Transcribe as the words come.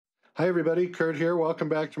Hi everybody, Kurt here. Welcome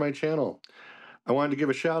back to my channel. I wanted to give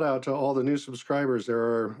a shout out to all the new subscribers. There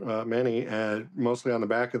are many, mostly on the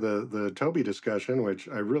back of the Toby discussion, which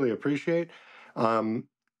I really appreciate. Um,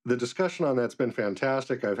 the discussion on that's been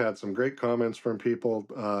fantastic. I've had some great comments from people.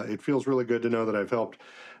 It feels really good to know that I've helped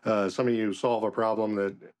some of you solve a problem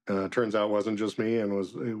that turns out wasn't just me and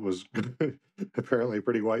it was apparently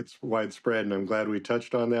pretty widespread. And I'm glad we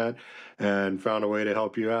touched on that and found a way to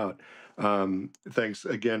help you out. Thanks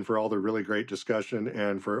again for all the really great discussion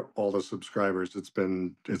and for all the subscribers. It's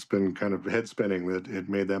been kind of head spinning that it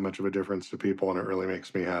made that much of a difference to people, and it really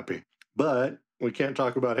makes me happy. But we can't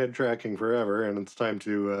talk about head tracking forever, and it's time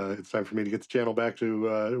for me to get the channel back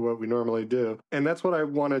to what we normally do. And that's what I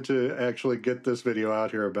wanted to actually get this video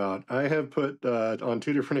out here about. I have put on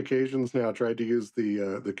two different occasions now tried to use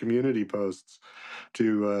the community posts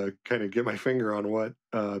to kind of get my finger on what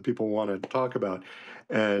people want to talk about.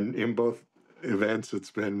 And in both events,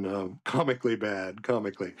 it's been comically bad.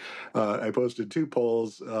 Comically, I posted two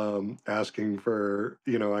polls asking for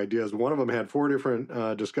ideas. One of them had four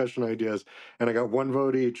different discussion ideas, and I got one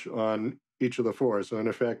vote each on each of the four. So in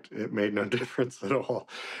effect, it made no difference at all.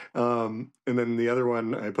 And then the other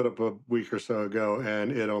one I put up a week or so ago,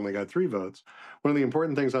 and it only got three votes. One of the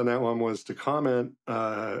important things on that one was to comment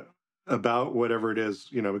about whatever it is,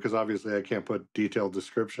 because obviously I can't put detailed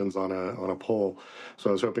descriptions on a poll. So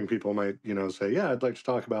I was hoping people might, say, yeah, I'd like to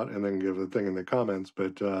talk about, and then give a thing in the comments.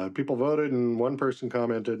 But people voted, and one person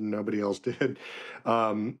commented, and nobody else did.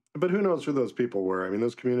 But who knows who those people were? I mean,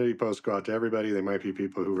 those community posts go out to everybody. They might be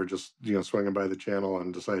people who were just, swinging by the channel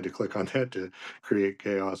and decided to click on that to create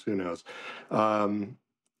chaos. Who knows?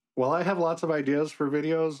 Well, I have lots of ideas for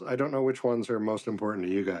videos. I don't know which ones are most important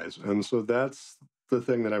to you guys. And so that's the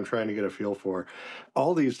thing that I'm trying to get a feel for.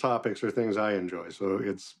 All these topics are things I enjoy. So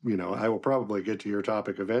it's, I will probably get to your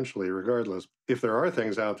topic eventually, regardless. If there are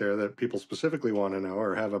things out there that people specifically want to know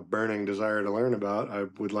or have a burning desire to learn about, I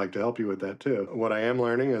would like to help you with that too. What I am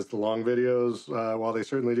learning is the long videos, while they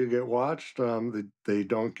certainly do get watched, they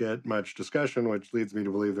don't get much discussion, which leads me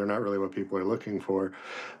to believe they're not really what people are looking for.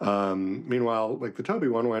 Meanwhile, like the Toby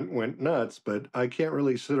one went nuts, but I can't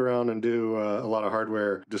really sit around and do a lot of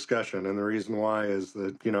hardware discussion. And the reason why is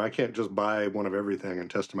that, I can't just buy one of everything and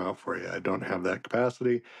test them out for you. I don't have that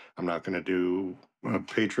capacity. I'm not going to do a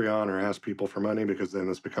Patreon or ask people for money, because then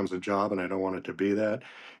this becomes a job and I don't want it to be that.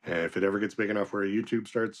 And if it ever gets big enough where YouTube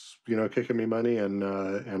starts, kicking me money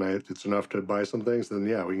it's enough to buy some things, then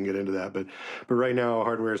yeah, we can get into that. But right now,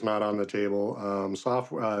 hardware is not on the table.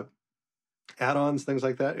 Software, add-ons, things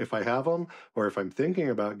like that, if I have them, or if I'm thinking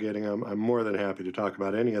about getting them, I'm more than happy to talk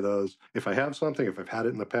about any of those. If I have something, if I've had it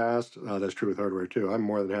in the past, that's true with hardware too, I'm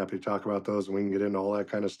more than happy to talk about those, and we can get into all that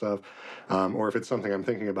kind of stuff. Or if it's something I'm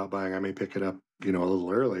thinking about buying, I may pick it up, a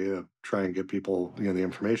little early, try and get people, the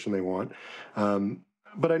information they want.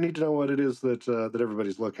 But I need to know what it is that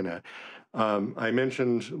everybody's looking at. I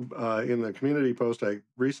mentioned in the community post, I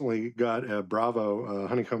recently got a Bravo,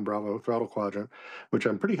 Honeycomb Bravo throttle quadrant, which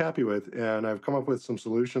I'm pretty happy with, and I've come up with some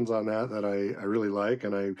solutions on that I really like,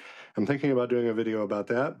 and I'm thinking about doing a video about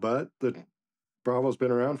that. But the Bravo's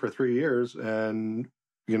been around for 3 years, and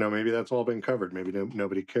maybe that's all been covered. Maybe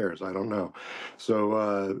nobody cares. I don't know.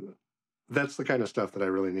 So that's the kind of stuff that I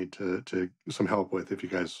really need to some help with. If you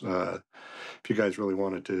guys really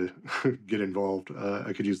wanted to get involved,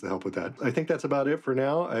 I could use the help with that. I think that's about it for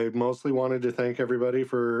now. I mostly wanted to thank everybody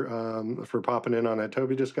for popping in on that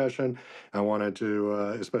Toby discussion. I wanted to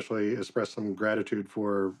especially express some gratitude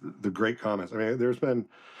for the great comments. I mean, there's been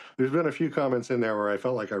a few comments in there where I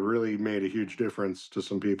felt like I really made a huge difference to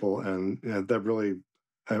some people, and that really.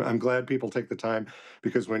 I'm glad people take the time,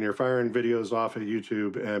 because when you're firing videos off at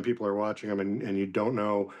YouTube and people are watching them, and you don't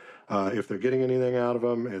know if they're getting anything out of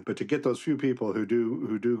them, but to get those few people who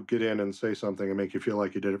do get in and say something and make you feel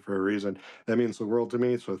like you did it for a reason, that means the world to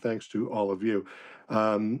me. So thanks to all of you.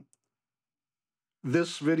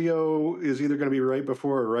 This video is either going to be right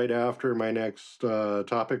before or right after my next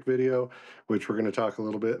topic video, which we're going to talk a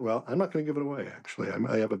little bit. Well, I'm not going to give it away, actually.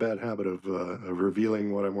 I have a bad habit of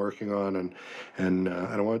revealing what I'm working on, and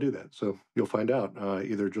I don't want to do that. So you'll find out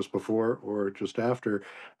either just before or just after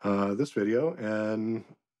this video, and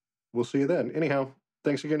we'll see you then. Anyhow,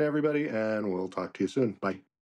 thanks again, everybody, and we'll talk to you soon. Bye.